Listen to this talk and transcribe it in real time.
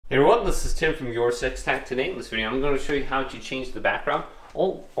Hey everyone, this is Tim from Your Six Tech. Today in this video I'm going to show you how to change the background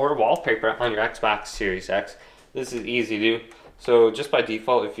or wallpaper on your Xbox Series X. This is easy to do. So just by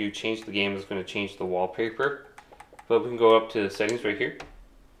default, if you change the game, it's going to change the wallpaper. But we can go up to settings right here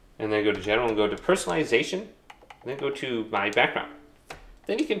and then go to general and go to personalization and then go to my background.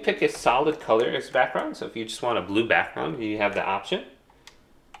 Then you can pick a solid color as background. So if you just want a blue background, you have the option.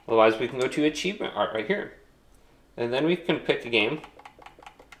 Otherwise we can go to achievement art right here. And then we can pick a game.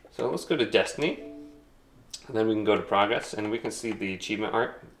 So let's go to Destiny, and then we can go to Progress, and we can see the achievement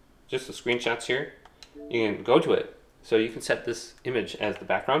art, just the screenshots here. You can go to it, so you can set this image as the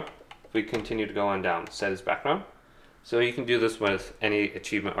background. If we continue to go on down, set as background. So you can do this with any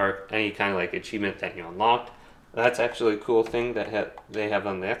achievement art, any kind of like achievement that you unlocked. That's actually a cool thing that they have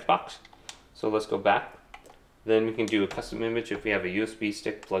on the Xbox. So let's go back. Then we can do a custom image if we have a USB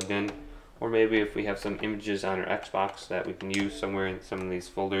stick plugged in. Or maybe if we have some images on our Xbox that we can use somewhere in some of these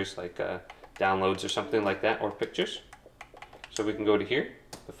folders, like downloads or something like that, or pictures. So we can go to here,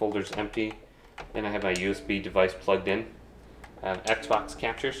 the folder's empty, and I have my USB device plugged in. I have Xbox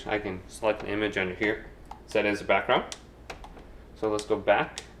captures. I can select an image under here, set as a background. So let's go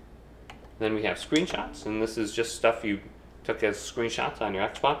back. Then we have screenshots, and this is just stuff you took as screenshots on your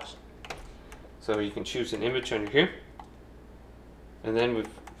Xbox. So you can choose an image under here. And then we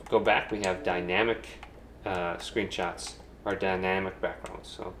go back, we have dynamic screenshots or dynamic backgrounds.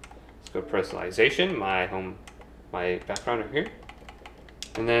 So let's go personalization, my background over here.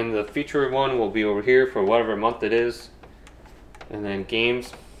 And then the feature one will be over here for whatever month it is. And then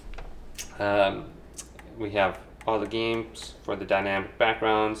games, we have all the games for the dynamic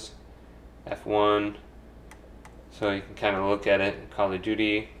backgrounds, F1. So you can kind of look at it, Call of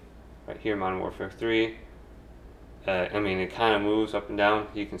Duty, right here, Modern Warfare 3. I mean, it kind of moves up and down.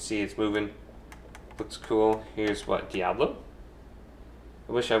 You can see it's moving. Looks cool. Here's what, Diablo.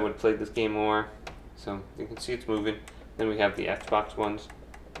 I wish I would have played this game more. So you can see it's moving. Then we have the Xbox ones.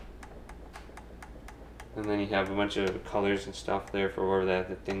 And then you have a bunch of colors and stuff there for wherever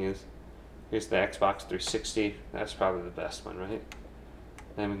that thing is. Here's the Xbox 360. That's probably the best one, right?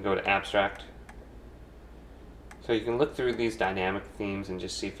 Then we can go to abstract. So you can look through these dynamic themes and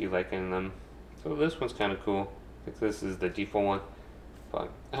just see if you like any of them. So this one's kind of cool. I think this is the default one, but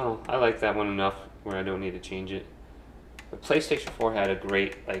I don't know, I like that one enough where I don't need to change it. The PlayStation 4 had a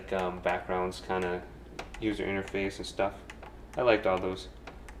great backgrounds kind of user interface and stuff. I liked all those.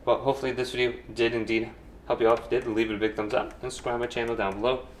 But hopefully this video did indeed help you out. If it did, leave it a big thumbs up and subscribe to my channel down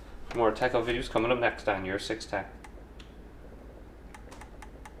below for more tech videos coming up next on Your Six Tech.